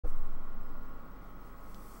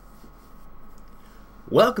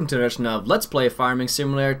Welcome to the edition of Let's Play Farming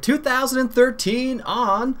Simulator 2013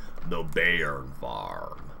 on the Bear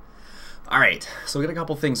Farm. Alright, so we got a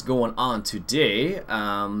couple things going on today.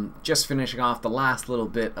 Just finishing off the last little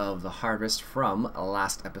bit of the harvest from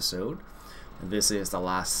last episode. This is the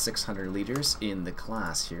last 600 liters in the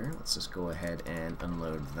class here. Let's just go ahead and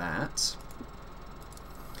unload that.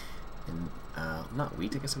 And, not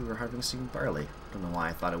wheat, I guess we were harvesting barley. Don't know why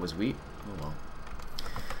I thought it was wheat. Oh well.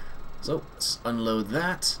 So, let's unload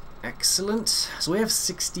that. Excellent. So we have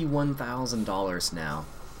 $61,000 now.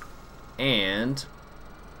 And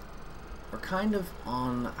we're kind of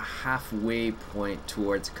on a halfway point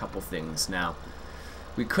towards a couple things. Now,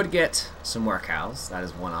 we could get some more cows. That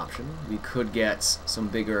is one option. We could get some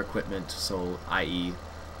bigger equipment, so i.e.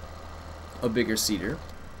 a bigger seeder.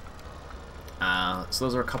 So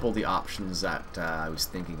those are a couple of the options that I was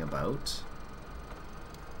thinking about.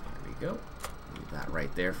 There we go. Leave that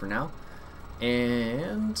right there for now.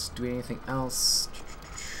 And do we have anything else?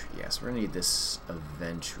 Yes, we're gonna need this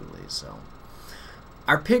eventually. So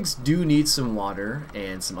our pigs do need some water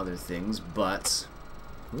and some other things, but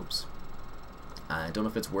oops, I don't know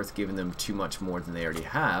if it's worth giving them too much more than they already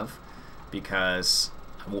have, because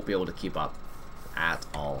I won't be able to keep up at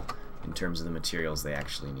all in terms of the materials they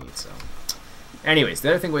actually need. So anyways,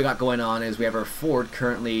 the other thing we got going on is we have our Ford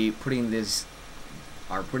currently putting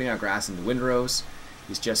our grass into windrows.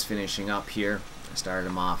 He's just finishing up here. I started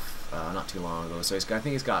him off not too long ago, so I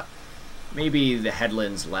think he's got maybe the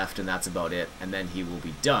headlands left, and that's about it, and then he will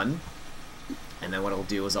be done. And then what I'll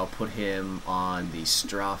do is I'll put him on the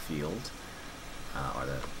straw field, or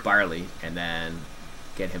the barley, and then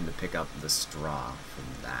get him to pick up the straw from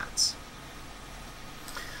that.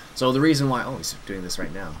 So the reason why, oh, he's doing this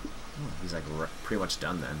right now. Oh, he's like pretty much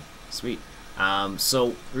done then. Sweet.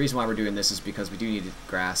 So the reason why we're doing this is because we do need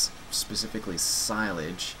grass, specifically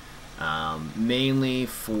silage, mainly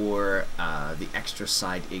for the extra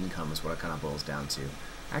side income is what it kind of boils down to.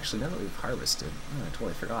 Actually, now that we've harvested, oh, I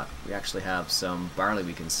totally forgot, we actually have some barley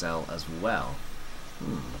we can sell as well.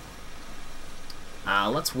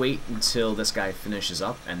 Let's wait until this guy finishes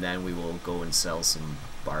up, and then we will go and sell some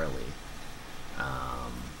barley.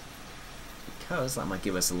 Because that might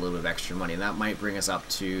give us a little bit of extra money, and that might bring us up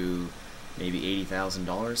to maybe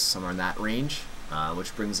 $80,000, somewhere in that range,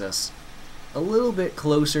 which brings us a little bit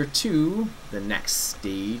closer to the next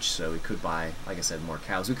stage. So we could buy, like I said, more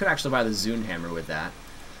cows. We could actually buy the Zune hammer with that,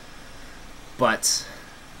 but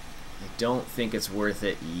I don't think it's worth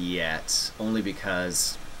it yet, only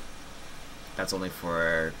because that's only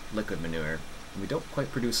for liquid manure. We don't quite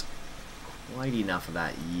produce quite enough of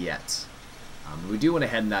that yet. We do want to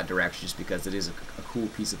head in that direction just because it is a cool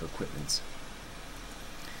piece of equipment.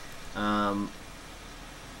 No,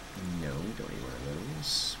 we don't need one of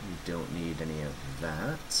those. We don't need any of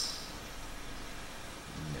that.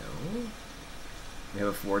 No. We have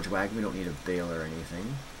a forge wagon. We don't need a bale or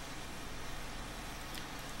anything.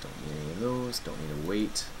 Don't need any of those. Don't need a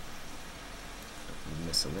weight. Don't need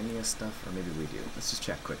miscellaneous stuff. Or maybe we do. Let's just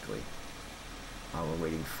check quickly while we're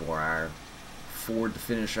waiting for our Ford to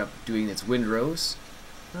finish up doing its windrows.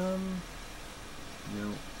 No.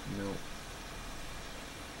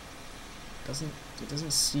 It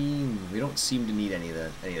doesn't seem, we don't seem to need any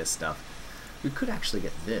of this stuff. We could actually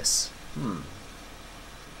get this.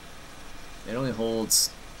 It only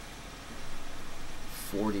holds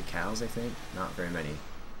 40 cows, I think. Not very many.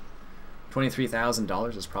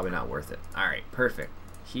 $23,000 is probably not worth it. Alright, perfect.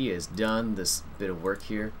 He has done this bit of work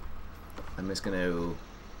here. I'm just gonna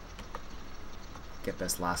get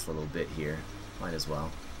this last little bit here. Might as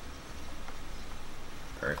well.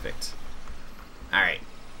 Perfect. Alright.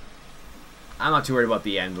 I'm not too worried about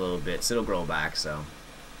the end a little bit, so it'll grow back, so.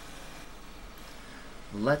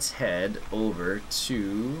 Let's head over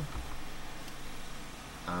to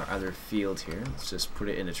our other field here. Let's just put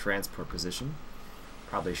it in a transport position.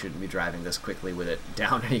 Probably shouldn't be driving this quickly with it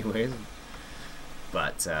down anyways.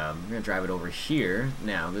 But I'm going to drive it over here.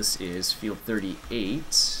 Now, this is field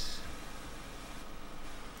 38.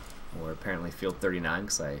 Or apparently field 39,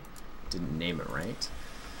 because I didn't name it right.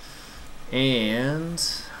 And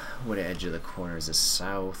what edge of the corner is this?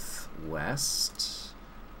 Southwest,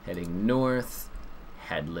 heading north,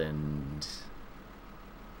 headland.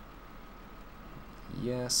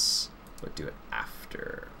 Yes, but do it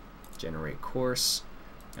after. Generate course,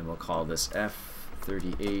 and we'll call this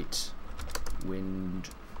F38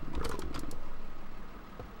 windrow.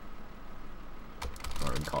 Or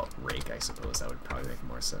we can call it rake, I suppose. That would probably make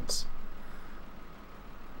more sense.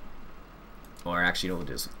 Or actually, you know what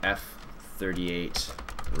we'll do is F38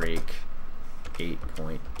 rake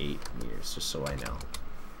 8.8 meters, just so I know.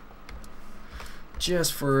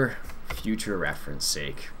 Just for future reference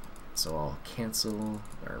sake. So I'll cancel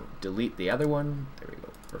or delete the other one. There we go.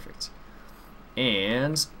 Perfect.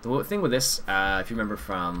 And the thing with this, if you remember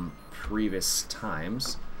from previous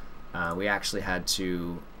times, we actually had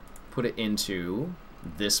to put it into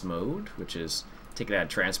this mode, which is take it out of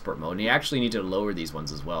transport mode. And you actually need to lower these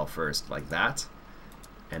ones as well first, like that,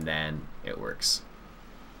 and then it works.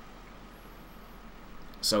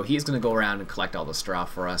 So he's going to go around and collect all the straw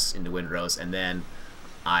for us into windrows, and then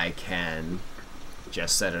I can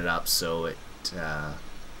just set it up so it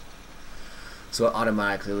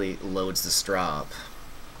automatically loads the straw up.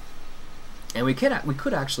 And we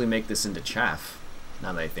could actually make this into chaff,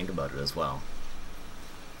 now that I think about it as well.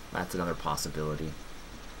 That's another possibility.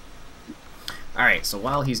 Alright, so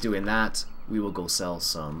while he's doing that, we will go sell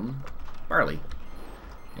some barley.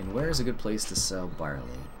 And where is a good place to sell barley?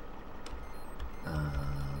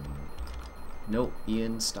 No,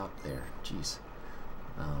 Ian, stop there. Jeez.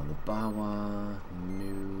 The Bawa,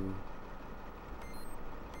 new...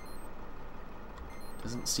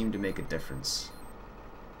 Doesn't seem to make a difference.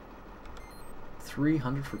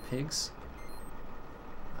 300 for pigs?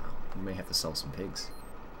 Wow, we may have to sell some pigs.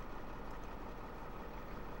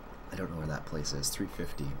 I don't know where that place is.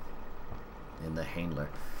 350. And the Handler.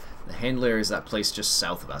 The Handler is that place just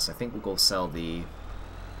south of us. I think we'll go sell the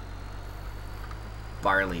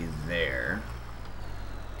barley there.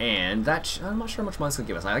 And that, I'm not sure how much money it's going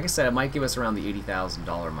to give us. Like I said, it might give us around the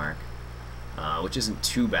 $80,000 mark, which isn't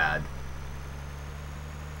too bad.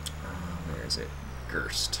 Where is it?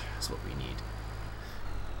 Gerst is what we need.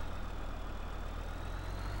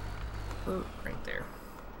 Oh, right there.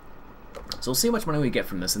 So we'll see how much money we get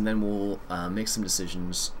from this, and then we'll make some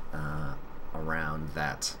decisions around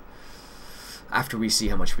that after we see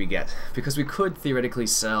how much we get. Because we could theoretically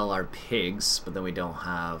sell our pigs, but then we don't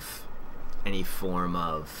have any form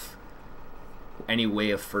of, any way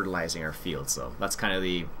of fertilizing our fields. So that's kind of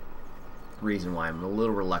the reason why I'm a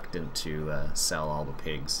little reluctant to sell all the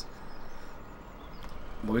pigs.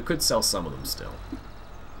 But we could sell some of them still.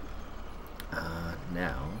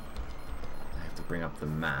 Now, I have to bring up the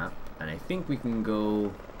map, and I think we can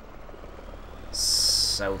go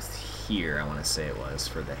south here, I want to say it was,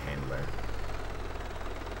 for the Handler.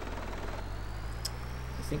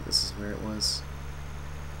 I think this is where it was.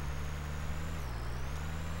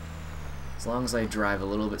 As long as I drive a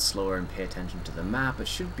little bit slower and pay attention to the map, it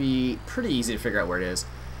should be pretty easy to figure out where it is.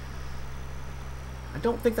 I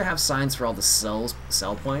don't think they have signs for all the sell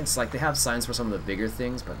points. Like, they have signs for some of the bigger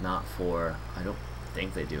things, but not for, I don't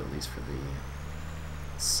think they do, at least for the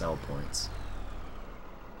sell points.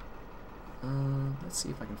 Let's see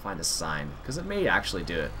if I can find a sign, because it may actually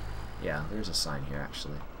do it. Yeah, there's a sign here,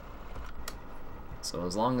 actually. So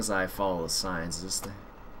as long as I follow the signs, is this the...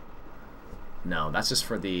 No, that's just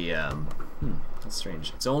for the, that's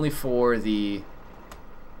strange. It's only for the...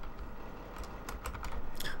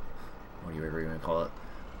 What are you ever going to call it?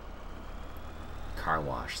 Car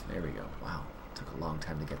wash. There we go. Wow. Took a long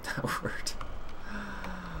time to get that word.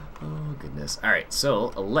 Oh, goodness. Alright, so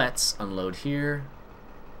let's unload here.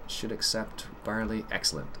 Should accept barley.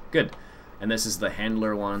 Excellent. Good. And this is the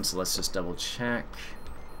Handler one, so let's just double check.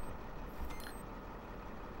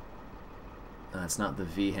 It's not the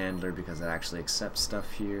V Handler because it actually accepts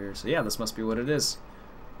stuff here. So yeah, this must be what it is.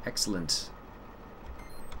 Excellent.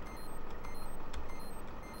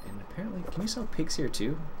 And apparently, can you sell pigs here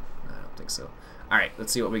too? I don't think so. Alright,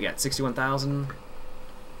 let's see what we get. 61,000.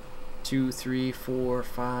 2, 3, 4,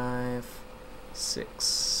 5, 6,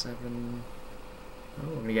 7. Oh,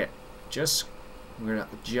 we're gonna get we're gonna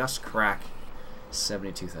just crack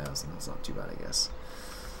 72,000. That's not too bad, I guess.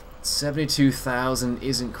 72,000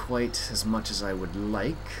 isn't quite as much as I would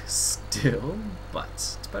like still, but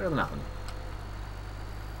it's better than nothing.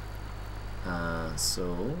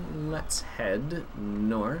 So let's head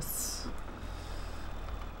north.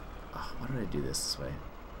 Oh, why did I do this way?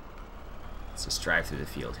 Let's just drive through the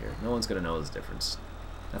field here. No one's gonna know the difference.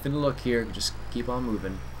 Nothing to look here. Just keep on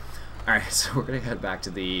moving. All right, so we're gonna head back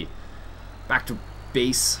to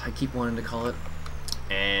base. I keep wanting to call it,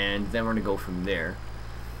 and then we're gonna go from there.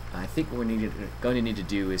 I think what we're going to need to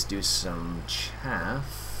do is do some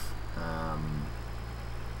chaff,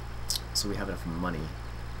 so we have enough money,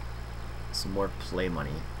 some more play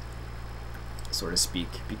money, so to speak,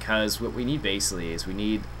 because what we need basically is we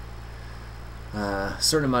need a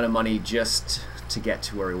certain amount of money just to get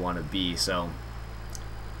to where we want to be. So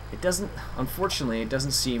it doesn't, unfortunately, it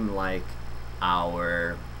doesn't seem like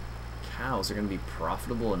our cows are going to be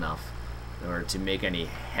profitable enough in order to make any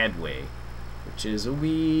headway, which is a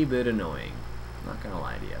wee bit annoying. I'm not gonna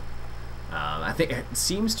lie to you. I think it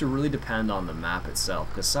seems to really depend on the map itself,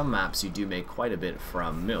 because some maps you do make quite a bit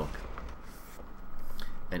from milk,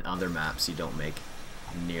 and other maps you don't make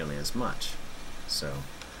nearly as much. So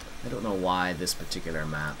I don't know why this particular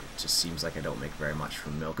map, it just seems like I don't make very much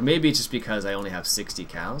from milk. Maybe it's just because I only have 60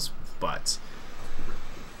 cows, but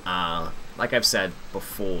like I've said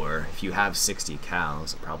before, if you have 60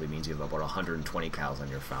 cows, it probably means you have about 120 cows on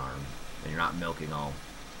your farm, and you're not milking all.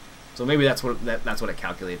 So maybe that's what it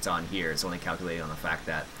calculates on here. It's only calculated on the fact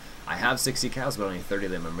that I have 60 cows, but only 30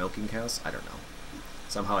 of them are milking cows. I don't know.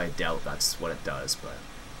 Somehow I doubt that's what it does, but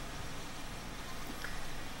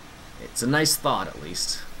it's a nice thought at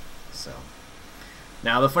least. So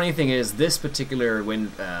now the funny thing is, this particular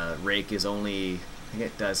wind rake is only, I think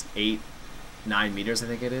it does 9 meters, I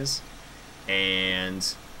think it is,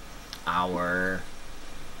 and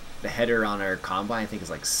the header on our combine I think is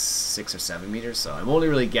like 6 or 7 meters. So I'm only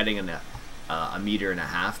really getting a meter and a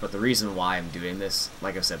half. But the reason why I'm doing this,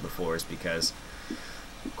 like I've said before, is because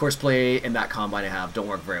Courseplay and that combine I have don't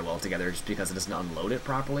work very well together, just because it doesn't unload it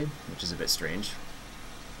properly, which is a bit strange.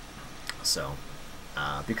 So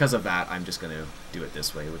because of that, I'm just going to do it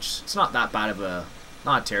this way, which it's not that bad of a,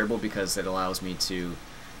 not terrible, because it allows me to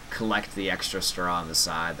collect the extra straw on the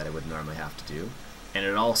side that I would normally have to do. And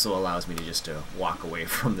it also allows me to just walk away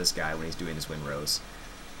from this guy when he's doing his windrows.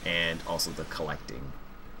 And also the collecting.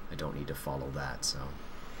 I don't need to follow that, so.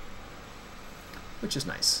 Which is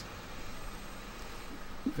nice.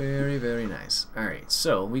 Very, very nice. Alright,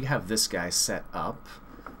 so we have this guy set up.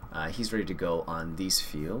 He's ready to go on these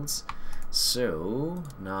fields. So,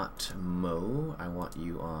 not mow. I want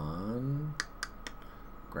you on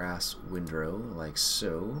grass windrow, like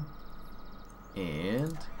so.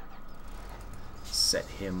 And set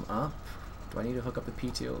him up. Do I need to hook up the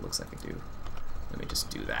PTO? It looks like I do. Let me just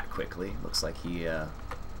do that quickly. Looks like he, there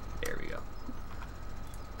we go.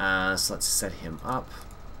 So let's set him up.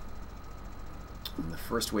 On the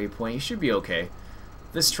first waypoint, he should be okay.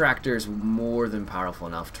 This tractor is more than powerful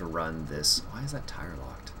enough to run this. Why is that tire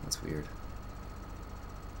locked? That's weird.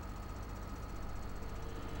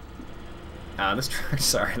 This tractor,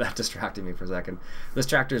 sorry, that distracted me for a second. This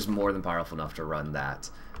tractor is more than powerful enough to run that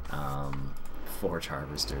forage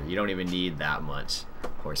harvester. You don't even need that much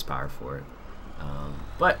horsepower for it.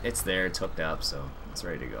 But it's there, it's hooked up, so it's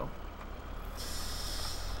ready to go.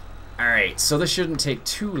 Alright, so this shouldn't take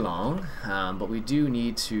too long, but we do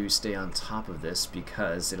need to stay on top of this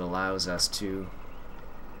because it allows us to...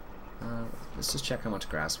 let's just check how much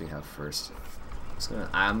grass we have first.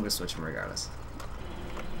 I'm going to switch him regardless.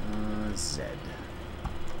 Z.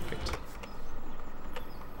 Good.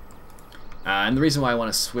 And the reason why I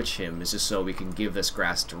want to switch him is just so we can give this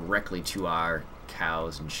grass directly to our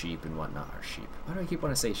cows and sheep and whatnot. Our sheep. Why do I keep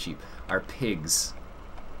wanting to say sheep? Our pigs.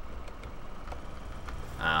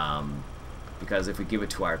 Because if we give it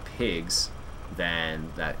to our pigs,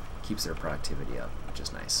 then that keeps their productivity up, which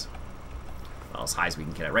is nice. Well, as high as we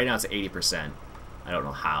can get it. Right now it's at 80%. I don't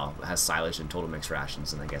know how. It has silage and total mixed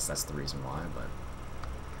rations, and I guess that's the reason why, but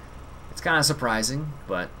it's kind of surprising,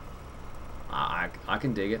 but I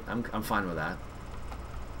can dig it. I'm fine with that.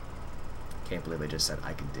 Can't believe I just said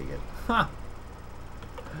I can dig it. Huh.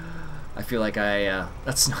 I feel like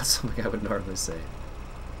that's not something I would normally say.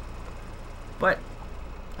 But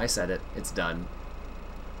I said it. It's done.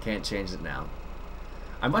 Can't change it now.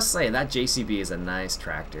 I must say, that JCB is a nice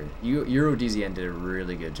tractor. EuroDZN did a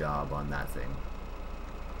really good job on that thing.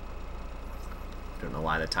 Don't know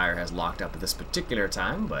why the tire has locked up at this particular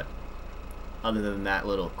time, but other than that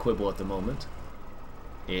little quibble at the moment,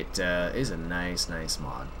 it is a nice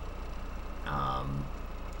mod.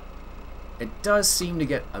 It does seem to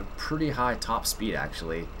get a pretty high top speed,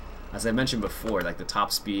 actually. As I mentioned before, like the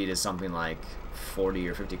top speed is something like 40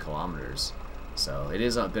 or 50 kilometers. So it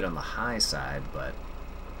is a bit on the high side, but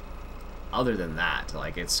other than that,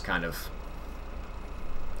 like it's a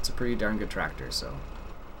pretty darn good tractor, so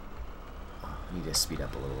I need to speed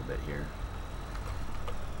up a little bit here.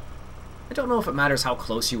 I don't know if it matters how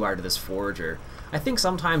close you are to this forager. I think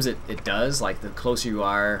sometimes it does, like the closer you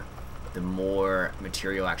are, the more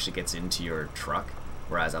material actually gets into your truck,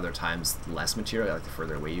 whereas other times less material, like the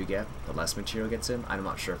further away you get, the less material gets in. I'm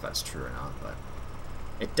not sure if that's true or not, but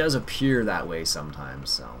it does appear that way sometimes,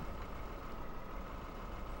 so.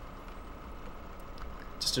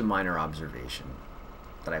 Just a minor observation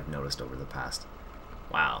that I've noticed over the past.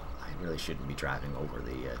 Wow, I really shouldn't be driving over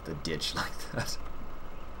the ditch like that.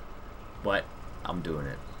 But I'm doing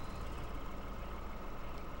it.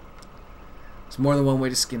 There's more than one way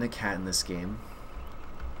to skin a cat in this game.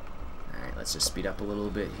 Alright, let's just speed up a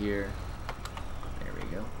little bit here. There we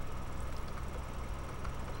go.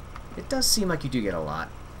 It does seem like you do get a lot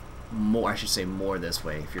more, I should say more this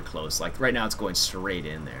way if you're close. Like right now it's going straight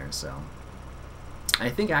in there, so I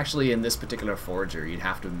think actually in this particular forager, you'd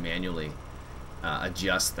have to manually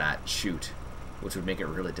adjust that chute, which would make it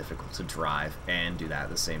really difficult to drive and do that at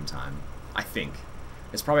the same time. I think.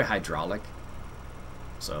 It's probably hydraulic.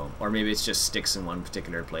 So, or maybe it's just sticks in one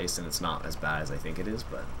particular place and it's not as bad as I think it is,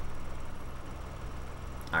 but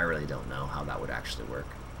I really don't know how that would actually work.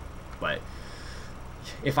 But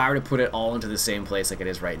if I were to put it all into the same place like it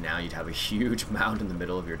is right now, you'd have a huge mound in the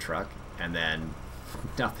middle of your truck and then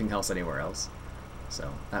nothing else anywhere else.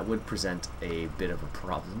 So that would present a bit of a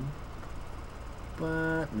problem,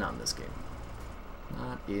 but not in this game.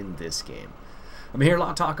 Not in this game. I'm hearing a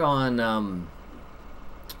lot of talk on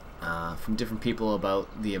from different people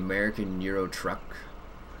about the American Euro Truck.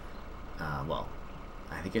 Well,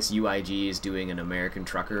 I guess UIG is doing an American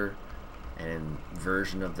Trucker and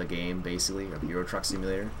version of the game, basically, of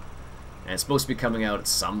Landwirtschafts-Simulator, and it's supposed to be coming out at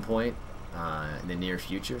some point in the near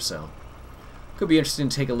future. So could be interesting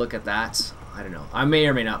to take a look at that. I don't know. I may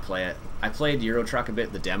or may not play it. I played Euro Truck a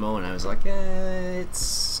bit, the demo, and I was like,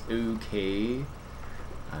 it's okay.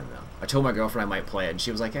 I don't know. I told my girlfriend I might play it, and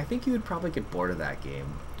she was like, I think you would probably get bored of that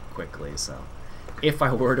game quickly. So if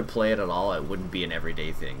I were to play it at all, it wouldn't be an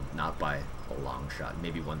everyday thing. Not by a long shot.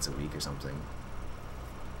 Maybe once a week or something.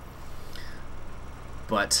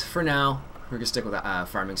 But for now, we're going to stick with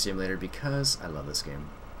Farming Simulator because I love this game.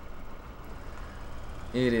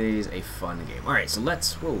 It is a fun game. Alright, so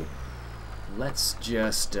let's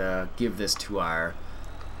just give this to our...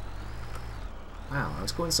 Wow, I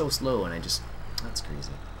was going so slow and I just... That's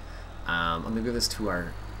crazy. I'm going to give this to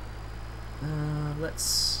our...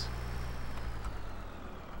 Let's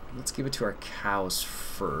give it to our cows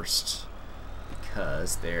first,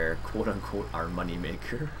 because they're quote-unquote our money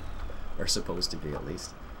maker, or supposed to be at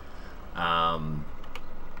least.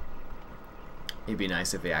 It'd be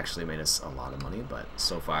nice if they actually made us a lot of money, but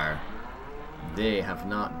so far they have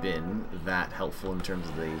not been that helpful in terms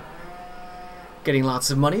of the getting lots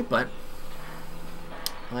of money. But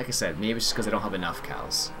like I said, maybe it's just because I don't have enough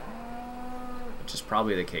cows, which is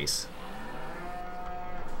probably the case.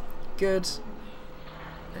 Good.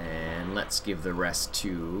 And let's give the rest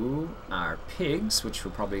to our pigs, which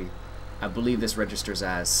will probably, I believe this registers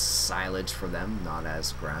as silage for them, not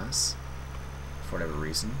as grass, for whatever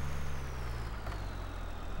reason.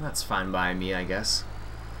 That's fine by me, I guess.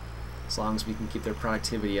 As long as we can keep their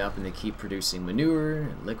productivity up and they keep producing manure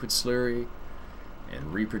and liquid slurry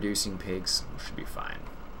and reproducing pigs, we should be fine.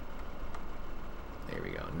 There we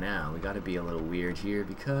go. Now we got to be a little weird here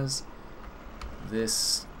because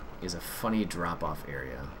this is a funny drop-off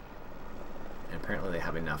area, and apparently they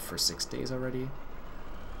have enough for 6 days already.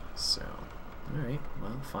 So, alright,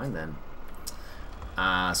 well, fine then.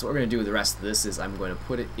 So what we're going to do with the rest of this is I'm going to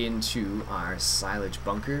put it into our silage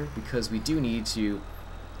bunker, because we do need to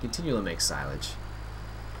continually make silage.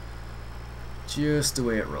 Just the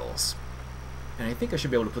way it rolls. And I think I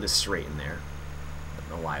should be able to put this straight in there. I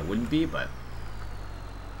don't know why it wouldn't be, but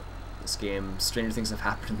this game, stranger things have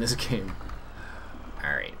happened in this game.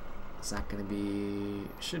 Alright. Is that going to be...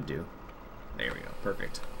 should do. There we go.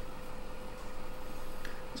 Perfect.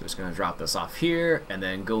 So just going to drop this off here and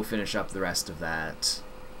then go finish up the rest of that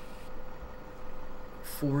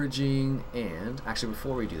foraging. And actually,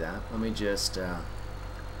 before we do that, let me just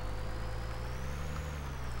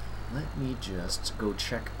go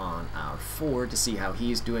check on our Ford to see how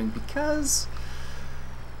he's doing, because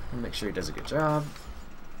I'll make sure he does a good job.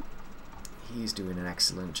 He's doing an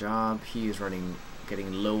excellent job. He is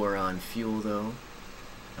getting lower on fuel though,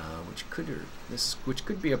 which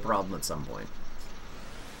could be a problem at some point.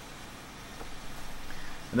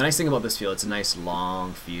 And the nice thing about this field, it's a nice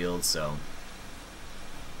long field, so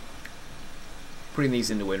putting these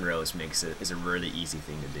into windrows is a really easy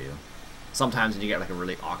thing to do. Sometimes when you get like a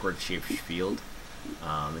really awkward shaped field,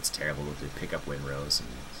 it's terrible to pick up windrows. And,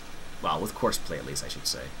 well, with courseplay at least, I should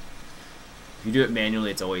say. If you do it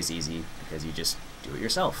manually, it's always easy because you just do it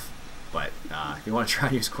yourself. But if you want to try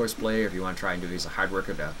and use courseplay, or if you want to try and use a hard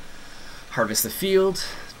worker to harvest the field,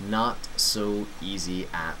 not so easy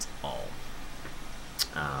at all.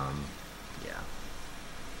 Yeah.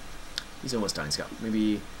 He's almost done. He's got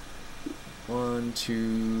maybe 1,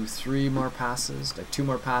 2, 3 more passes, like 2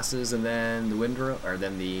 more passes, and then the windrow, or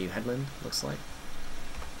then the headland, looks like.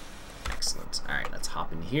 Excellent. Alright, let's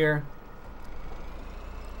hop in here.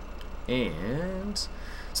 And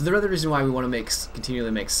so the other reason why we want to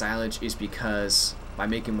continually make silage is because by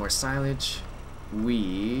making more silage,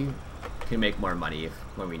 we can make more money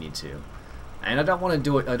when we need to. And I don't want to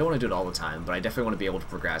do it. I don't want to do it all the time, but I definitely want to be able to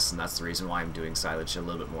progress, and that's the reason why I'm doing silage a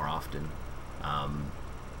little bit more often.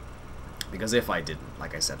 Because if I didn't,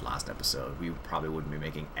 like I said last episode, we probably wouldn't be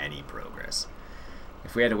making any progress.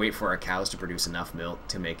 If we had to wait for our cows to produce enough milk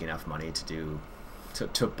to make enough money to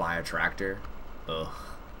buy a tractor, ugh,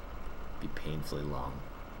 it'd be painfully long.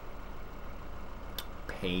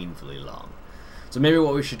 Painfully long. So maybe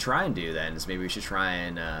what we should try and do then is maybe we should try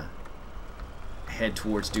and head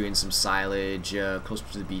towards doing some silage closer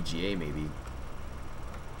to the BGA maybe.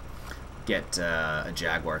 Get a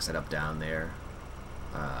Jaguar set up down there.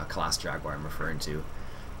 A class Jaguar I'm referring to.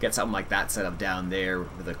 Get something like that set up down there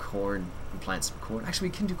with the corn and plant some corn. Actually,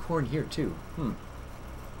 we can do corn here too. Now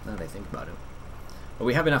that I think about it. But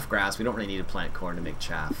we have enough grass. We don't really need to plant corn to make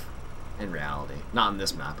chaff. In reality. Not on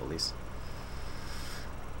this map, at least.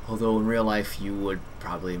 Although in real life, you would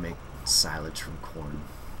probably make silage from corn,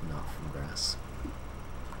 not from grass.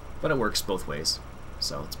 But it works both ways.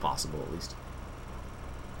 So it's possible, at least.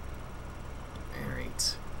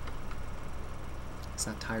 Alright. Is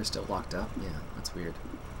that tire still locked up? Yeah, that's weird.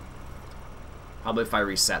 Probably if I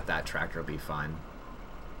reset that, tractor will be fine.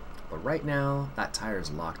 But right now, that tire is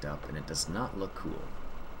locked up and it does not look cool.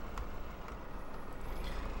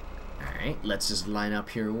 Alright, let's just line up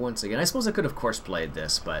here once again. I suppose I could have course played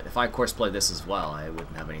this, but if I course played this as well, I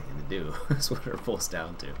wouldn't have anything to do. That's what it boils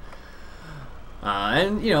down to.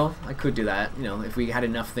 And, you know, I could do that. You know, if we had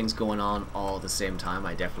enough things going on all at the same time,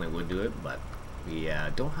 I definitely would do it, but we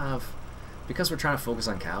don't have... Because we're trying to focus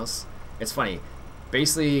on cows, it's funny.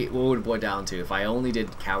 Basically, what it would boil down to, if I only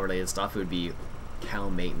did cow-related stuff, it would be cow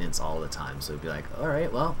maintenance all the time. So it'd be like,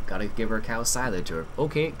 alright, well, gotta give her cows silage, or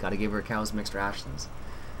okay, gotta give her cows mixed rations.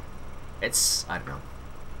 It's, I don't know.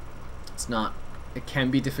 It's not, it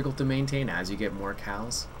can be difficult to maintain as you get more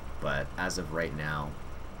cows, but as of right now,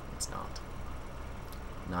 it's not.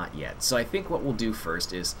 Not yet. So I think what we'll do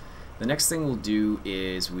first is, the next thing we'll do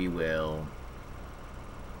is we will,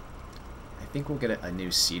 I think we'll get a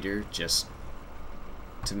new seeder just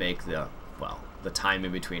to make the, well, the time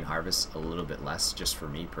in between harvests a little bit less, just for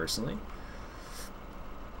me personally.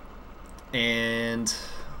 And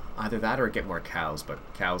either that or get more cows, but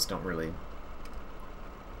cows don't really,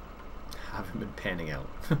 haven't been panning out.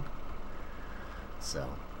 So,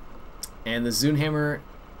 and the Zunhammer,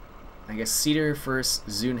 I guess cedar first,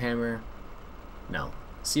 Zunhammer, no,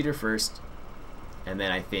 cedar first, and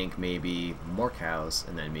then I think maybe more cows,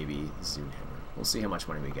 and then maybe Zunhammer. We'll see how much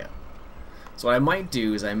money we get. So what I might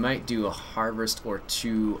do is I might do a harvest or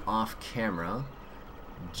two off camera,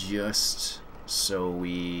 just so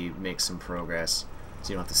we make some progress, so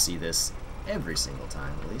you don't have to see this every single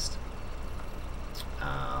time at least.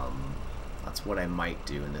 That's what I might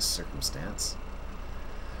do in this circumstance.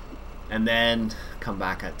 And then come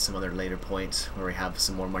back at some other later point where we have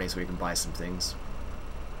some more money so we can buy some things.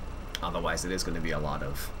 Otherwise it is going to be a lot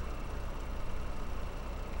of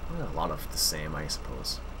the same, I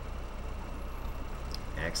suppose.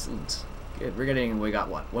 Excellent. Good. We got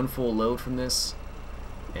what? One full load from this,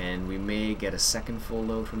 and we may get a second full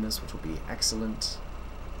load from this, which will be excellent.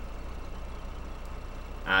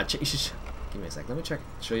 Give me a sec. Let me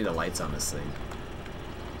show you the lights on this thing.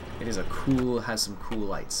 It is has some cool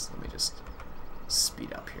lights. Let me just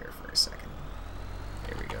speed up here for a second.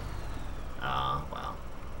 There we go. Wow.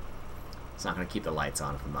 It's not going to keep the lights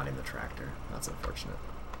on if I'm not in the tractor. That's unfortunate.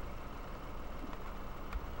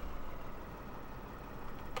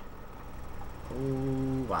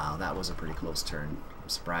 Oh, wow, that was a pretty close turn. I'm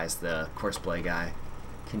surprised the courseplay guy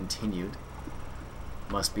continued.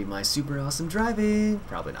 Must be my super awesome driving.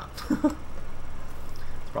 Probably not. It's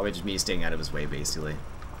probably just me staying out of his way, basically.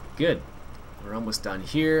 Good. We're almost done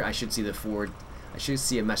here. I should see the Ford. I should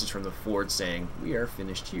see a message from the Ford saying we are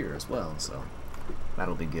finished here as well. So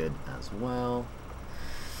that'll be good as well.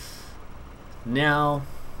 Now,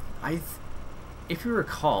 if you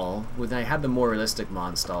recall, when I had the more realistic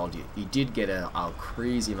mod installed, you did get a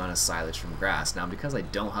crazy amount of silage from grass. Now, because I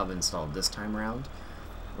don't have it installed this time around,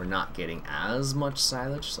 we're not getting as much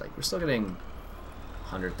silage. Like, we're still getting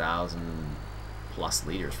 100,000 plus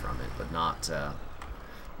liters from it, but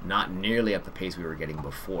not nearly at the pace we were getting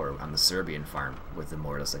before on the Serbian farm with the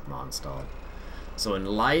more realistic mod installed. So in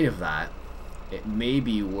light of that, it may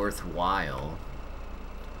be worthwhile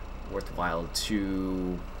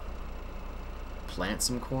to plant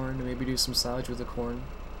some corn and maybe do some silage with the corn.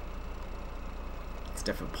 It's a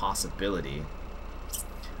definite possibility.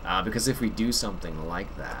 Because if we do something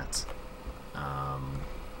like that,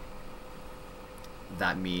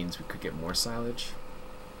 that means we could get more silage.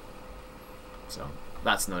 So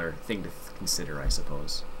that's another thing to consider, I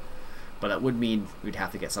suppose. But that would mean we'd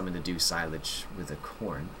have to get something to do silage with the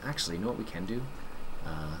corn. Actually, you know what we can do?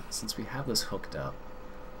 Since we have this hooked up,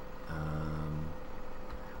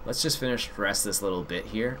 let's just finish the rest of this little bit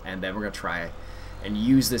here, and then we're going to try and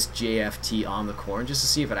use this JFT on the corn just to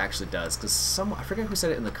see if it actually does. Because I forget who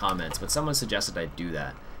said it in the comments, but someone suggested I do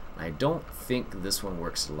that. And I don't think this one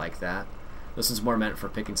works like that. This one's more meant for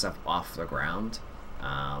picking stuff off the ground,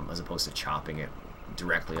 as opposed to chopping it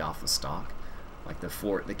directly off the stalk. Like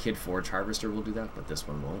the Kid Forge Harvester will do that, but this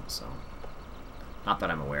one won't, so... Not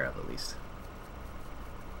that I'm aware of, at least.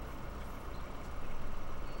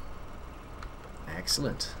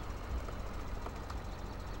 Excellent.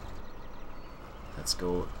 Let's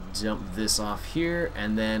go dump this off here,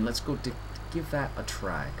 and then let's go give that a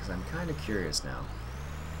try, because I'm kind of curious now.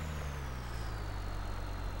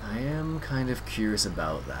 I am kind of curious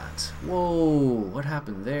about that. Whoa, what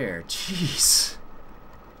happened there? Jeez.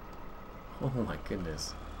 Oh my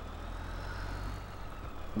goodness.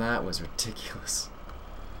 That was ridiculous.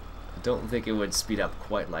 I don't think it would speed up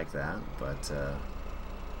quite like that, but I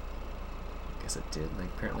guess it did. Like,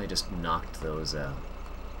 apparently just knocked those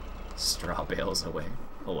straw bales away.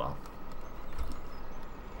 Oh well.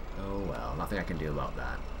 Oh well, nothing I can do about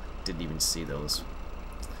that. Didn't even see those.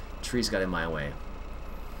 Trees got in my way.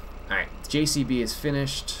 Alright, JCB is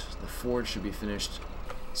finished. The forge should be finished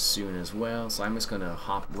soon as well. So I'm just going to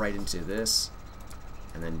hop right into this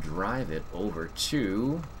and then drive it over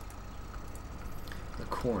to the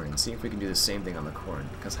corn and see if we can do the same thing on the corn.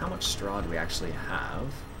 Because how much straw do we actually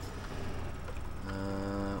have?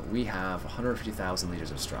 We have 150,000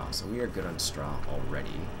 liters of straw, so we are good on straw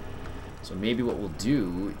already. So maybe what we'll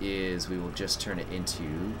do is we will just turn it into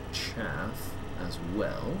chaff as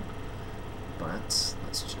well. But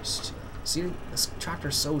let's just see, this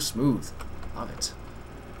tractor's so smooth. Love it.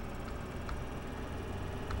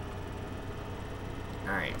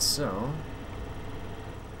 Alright, so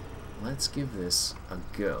let's give this a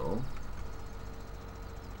go.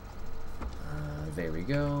 There we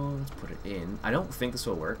go. Let's put it in. I don't think this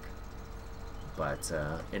will work, but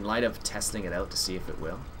in light of testing it out to see if it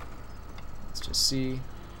will, let's just see.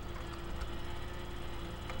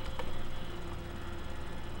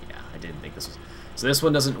 Yeah, I didn't think this was... So this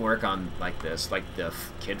one doesn't work on like this, like the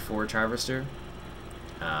Kid Forge Harvester.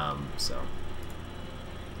 So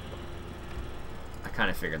I kind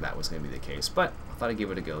of figured that was going to be the case, but I thought I'd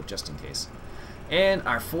give it a go just in case. And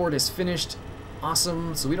our Ford is finished.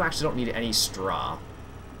 Awesome. So we actually don't need any straw.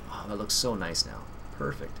 Oh, that looks so nice now.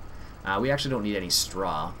 Perfect. We actually don't need any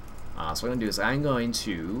straw. So what I'm going to do is I'm going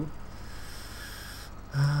to...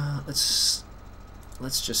 let's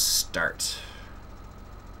just start.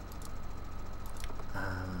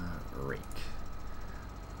 Rake.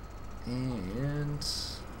 And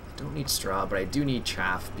I don't need straw, but I do need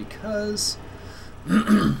chaff because...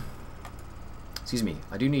 Excuse me.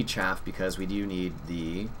 I do need chaff because we do need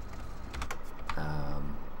the...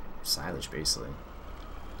 silage, basically.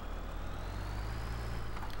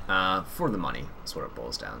 For the money, that's what it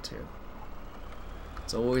boils down to.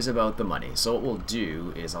 It's always about the money. So what we'll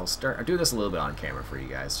do is I'll do this a little bit on camera for you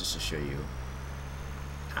guys, just to show you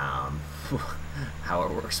how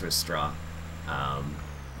it works with straw,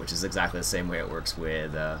 which is exactly the same way it works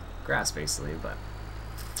with grass, basically. But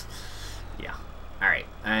yeah. Alright,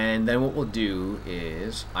 and then what we'll do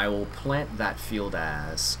is I will plant that field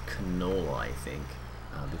as canola, I think,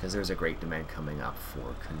 because there's a great demand coming up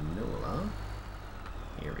for canola.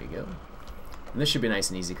 Here we go. And this should be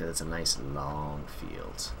nice and easy because it's a nice long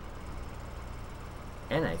field.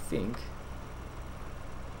 And I think,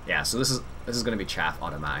 yeah, so this is going to be chaff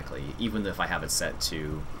automatically, even if I have it set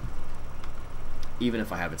to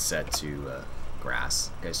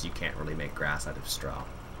grass, because you can't really make grass out of straw.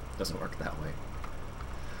 It doesn't work that way.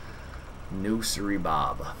 No siree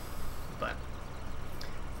bob. But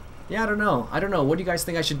yeah, I don't know. What do you guys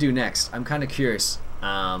think I should do next? I'm kind of curious.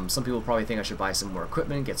 Some people probably think I should buy some more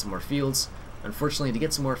equipment, get some more fields. Unfortunately, to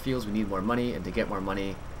get some more fields, we need more money, and to get more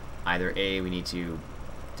money, either A, we need to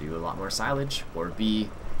do a lot more silage, or B,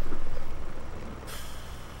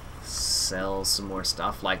 sell some more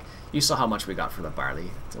stuff. Like, you saw how much we got for the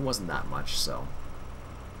barley. It wasn't that much, so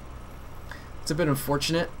it's a bit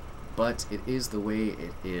unfortunate, but it is the way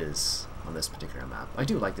it is on this particular map. I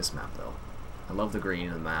do like this map, though. I love the green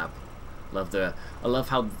in the map. I love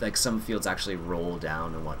how like some fields actually roll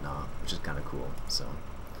down and whatnot, which is kind of cool. So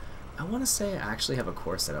I want to say I actually have a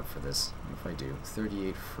course set up for this. If I do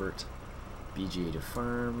 38 FERT BGA to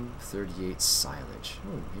farm, 38 silage.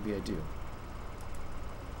 Oh, maybe I do.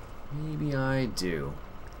 Maybe I do.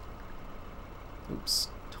 Oops,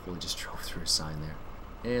 totally just drove through a sign there.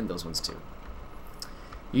 And those ones too.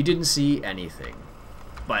 You didn't see anything,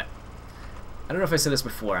 but I don't know if I said this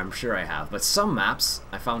before, I'm sure I have, but some maps,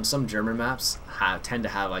 I found some German maps tend to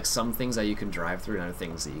have like some things that you can drive through and other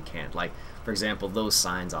things that you can't. Like, for example, those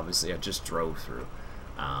signs, obviously, I just drove through.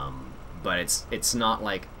 but it's not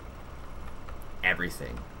like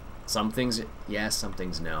everything. Some things yes, some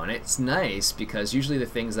things no. And it's nice because usually the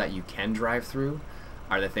things that you can drive through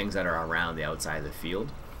are the things that are around the outside of the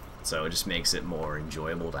field. So it just makes it more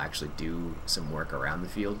enjoyable to actually do some work around the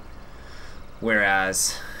field.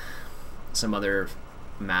 Whereas some other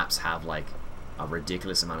maps have like a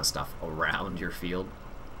ridiculous amount of stuff around your field,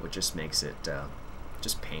 which just makes it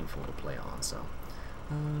just painful to play on. So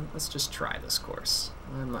let's just try this course.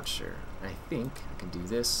 I'm not sure. I think I can do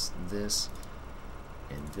this, this,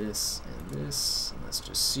 and this, and this. And let's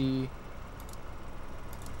just see.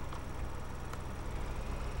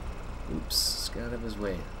 Oops, get out of his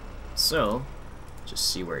way. So, just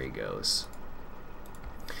see where he goes.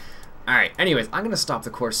 Alright, anyways, I'm going to stop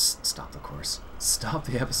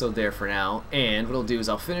the episode there for now. And what I'll do is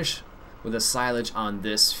I'll finish with the silage on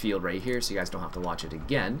this field right here so you guys don't have to watch it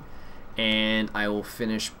again. And I will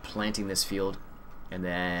finish planting this field and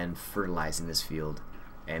then fertilizing this field.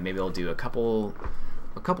 And maybe I'll do a couple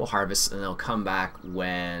harvests, and I'll come back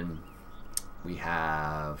when we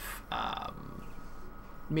have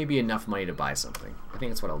maybe enough money to buy something. I think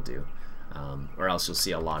that's what I'll do. Or else you'll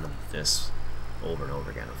see a lot of this over and over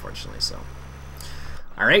again, unfortunately. So,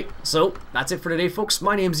 alright, so that's it for today, folks.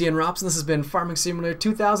 My name's Ian Robson. This has been Farming Simulator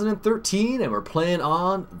 2013, and we're playing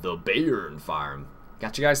on the Bayern Farm.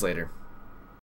 Catch you guys later.